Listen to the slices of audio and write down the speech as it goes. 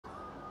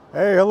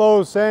Hey,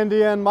 hello,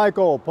 Sandy and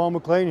Michael. Paul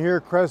McLean here,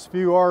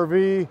 Crestview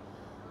RV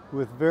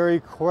with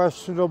very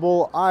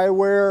questionable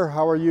eyewear.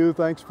 How are you?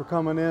 Thanks for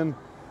coming in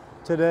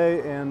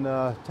today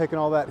and taking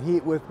all that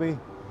heat with me.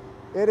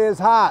 It is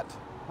hot.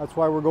 That's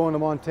why we're going to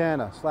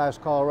Montana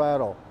 /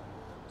 Colorado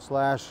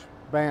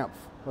 / Banff.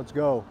 Let's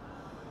go.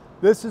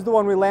 This is the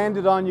one we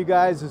landed on, you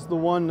guys. This is the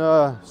one,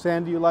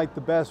 Sandy, you like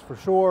the best for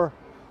sure.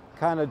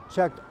 Kind of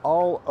checked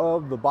all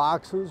of the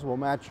boxes. Will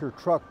match your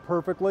truck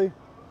perfectly.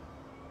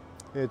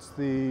 It's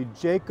the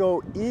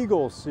Jayco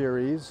Eagle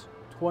Series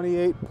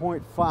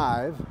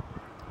 28.5,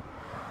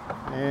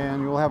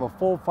 and you'll have a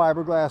full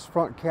fiberglass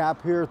front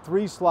cap here,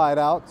 3 slide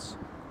outs.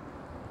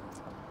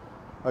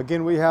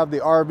 Again, we have the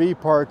RV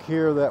park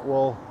here that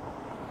will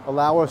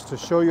allow us to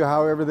show you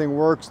how everything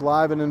works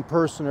live and in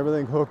person,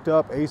 everything hooked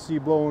up, AC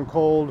blowing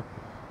cold,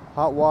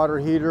 hot water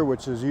heater,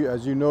 which is,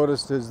 as you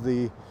noticed, is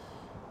the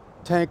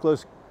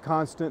tankless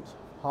constant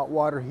hot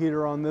water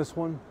heater on this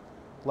one.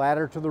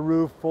 Ladder to the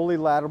roof, fully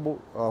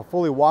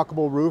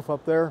walkable roof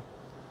up there.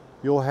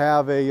 You'll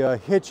have a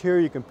hitch here.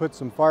 You can put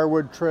some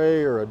firewood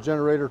tray or a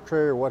generator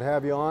tray or what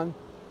have you on.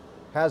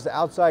 Has the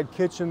outside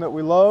kitchen that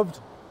we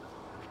loved.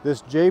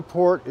 This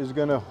J-port is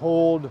going to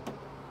hold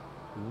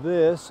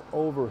this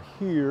over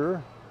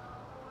here,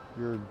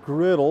 your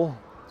griddle.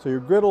 So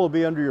your griddle will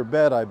be under your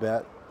bed, I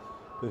bet.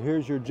 But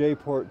here's your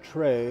J-port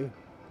tray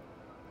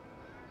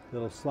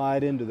that'll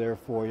slide into there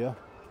for you.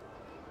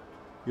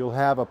 You'll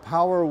have a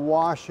power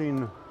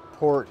washing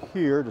port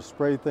here to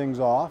spray things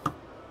off.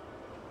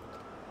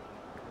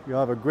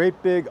 You'll have a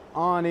great big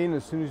awning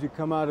as soon as you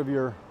come out of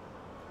your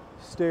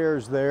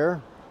stairs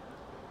there.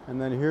 And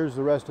then here's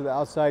the rest of the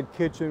outside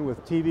kitchen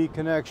with TV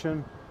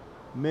connection,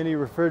 mini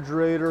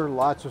refrigerator,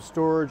 lots of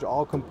storage,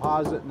 all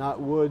composite,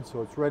 not wood,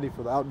 so it's ready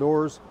for the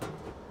outdoors.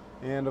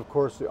 And of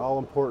course the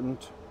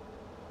all-important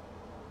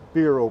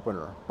beer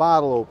opener,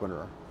 bottle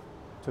opener.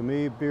 To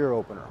me, beer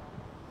opener.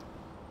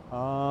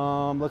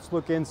 Let's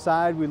look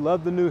inside. We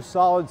love the new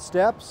solid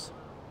steps.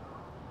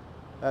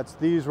 That's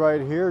these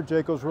right here.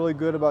 Jayco's really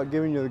good about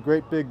giving you the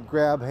great big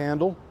grab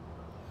handle.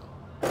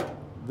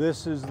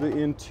 This is the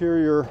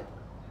interior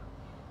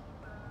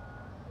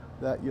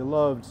that you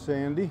loved,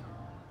 Sandy.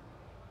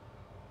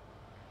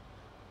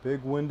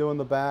 Big window in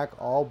the back,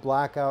 all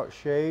blackout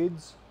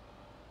shades.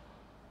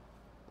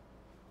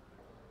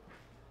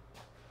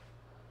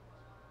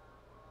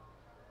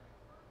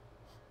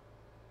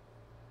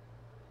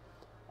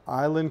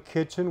 Island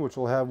kitchen, which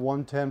will have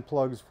 110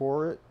 plugs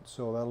for it,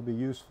 so that'll be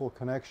useful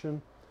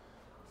connection.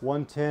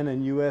 110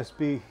 and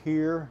USB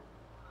here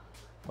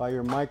by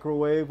your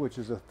microwave, which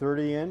is a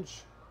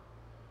 30-inch.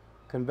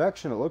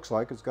 Convection, it looks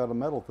like. It's got a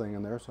metal thing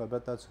in there, so I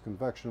bet that's a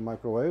convection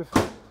microwave.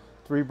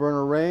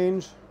 3-burner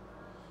range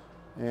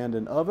and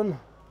an oven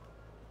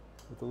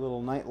with a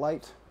little night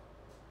light.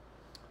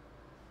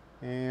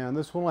 And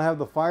this one will have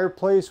the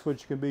fireplace,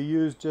 which can be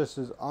used just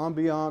as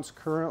ambiance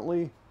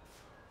currently.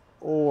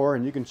 Or,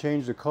 and you can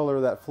change the color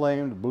of that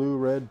flame to blue,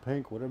 red,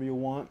 pink, whatever you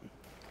want.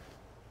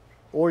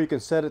 Or you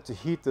can set it to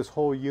heat this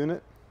whole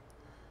unit.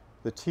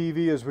 The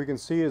TV, as we can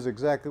see, is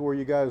exactly where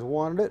you guys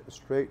wanted it,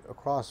 straight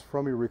across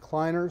from your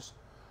recliners.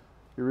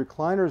 Your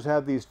recliners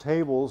have these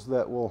tables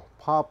that will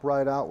pop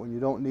right out when you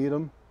don't need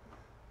them,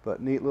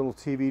 but neat little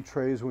TV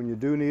trays when you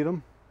do need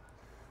them.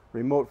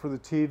 Remote for the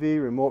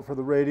TV, remote for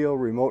the radio,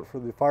 remote for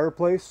the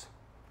fireplace.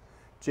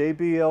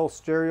 JBL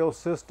stereo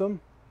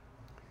system.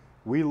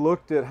 We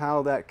looked at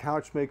how that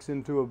couch makes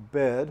into a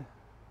bed,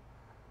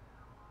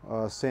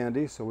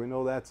 Sandy, so we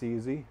know that's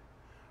easy.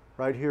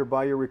 Right here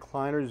by your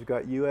recliners, you've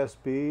got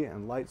USB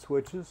and light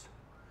switches.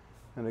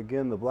 And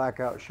again, the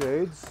blackout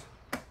shades.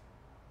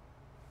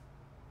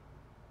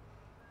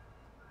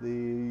 The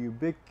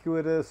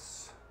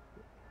ubiquitous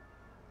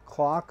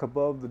clock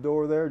above the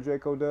door there,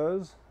 Jayco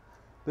does.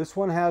 This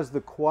one has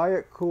the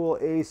quiet, cool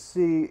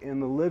AC in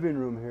the living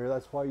room here.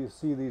 That's why you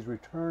see these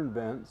return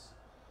vents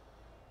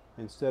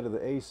instead of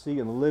the AC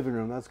in the living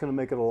room. That's going to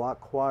make it a lot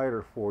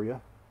quieter for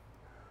you.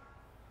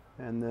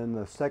 And then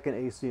the second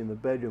AC in the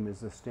bedroom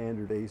is the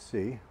standard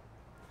AC.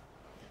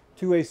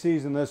 2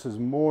 ACs in this is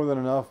more than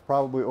enough,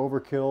 probably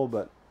overkill,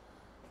 but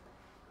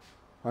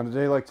on a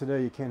day like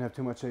today you can't have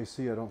too much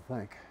AC, I don't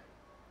think.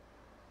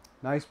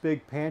 Nice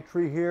big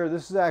pantry here.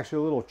 This is actually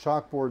a little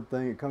chalkboard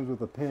thing. It comes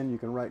with a pen. You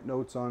can write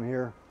notes on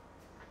here.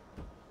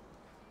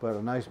 But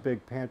a nice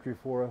big pantry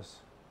for us.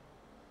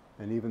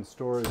 And even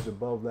storage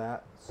above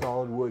that.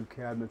 Solid wood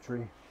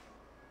cabinetry.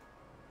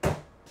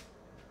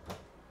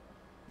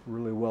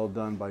 Really well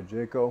done by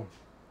Jayco.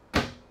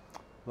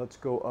 Let's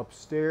go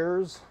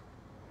upstairs.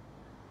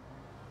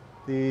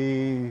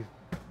 The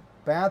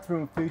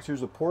bathroom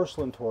features a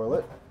porcelain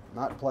toilet,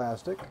 not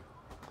plastic.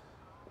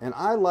 And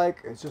I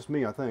like, it's just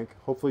me I think,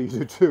 hopefully you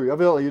do too.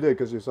 Evidently you did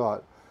because you saw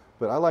it.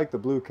 But I like the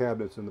blue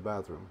cabinets in the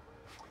bathroom.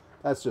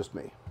 That's just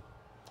me.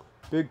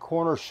 Big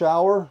corner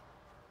shower.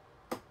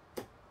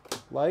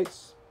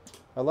 Lights.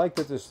 I like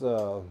that this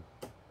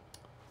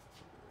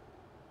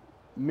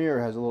mirror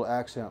has a little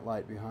accent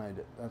light behind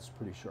it. That's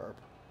pretty sharp.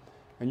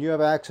 And you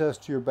have access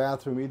to your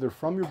bathroom either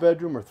from your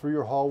bedroom or through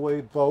your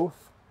hallway,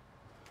 both.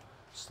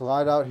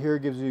 Slide out here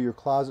gives you your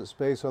closet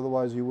space,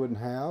 otherwise you wouldn't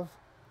have.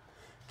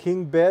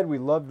 King bed, we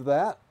loved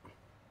that.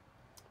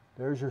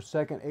 There's your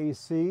second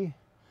AC.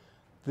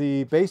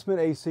 The basement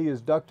AC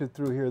is ducted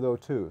through here though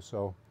too,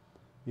 so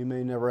you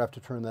may never have to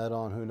turn that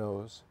on, who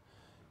knows.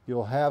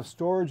 You'll have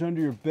storage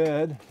under your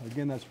bed.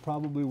 Again, that's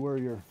probably where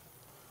your,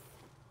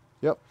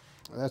 yep,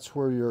 that's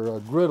where your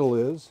griddle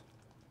is.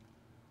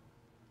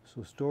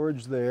 So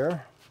storage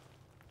there.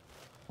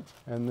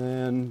 And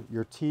then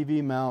your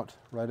TV mount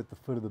right at the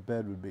foot of the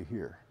bed would be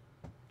here.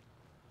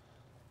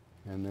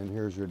 And then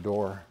here's your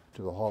door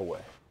to the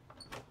hallway.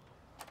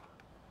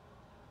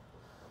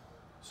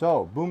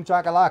 So, boom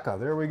chakalaka,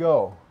 there we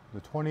go.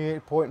 The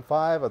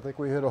 28.5, I think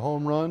we hit a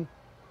home run.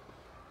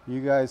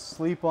 You guys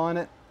sleep on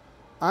it.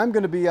 I'm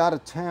going to be out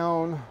of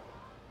town.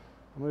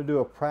 I'm going to do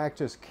a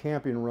practice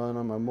camping run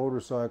on my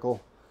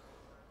motorcycle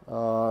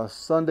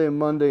Sunday,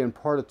 Monday, and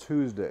part of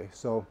Tuesday.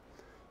 So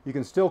you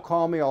can still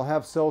call me. I'll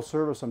have cell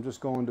service. I'm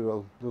just going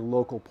to the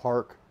local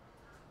park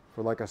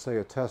for, like I say,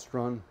 a test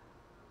run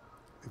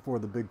before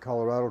the big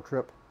Colorado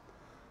trip.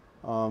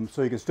 So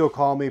you can still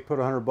call me, put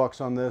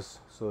 $100 on this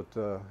so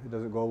that it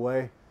doesn't go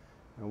away,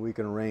 and we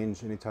can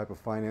arrange any type of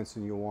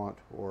financing you want,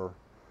 or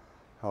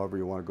however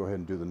you want to go ahead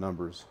and do the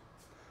numbers.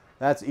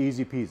 That's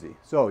easy peasy.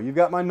 So you've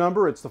got my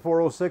number. It's the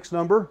 406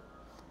 number.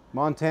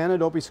 Montana,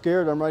 don't be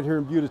scared. I'm right here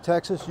in Buda,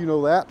 Texas. You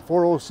know that.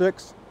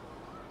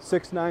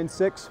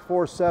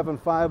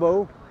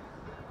 406-696-4750.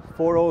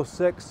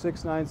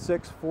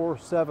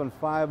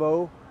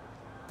 406-696-4750.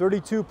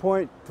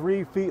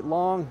 32.3 feet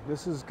long.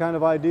 This is kind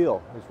of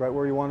ideal. It's right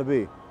where you want to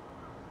be.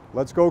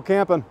 Let's go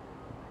camping.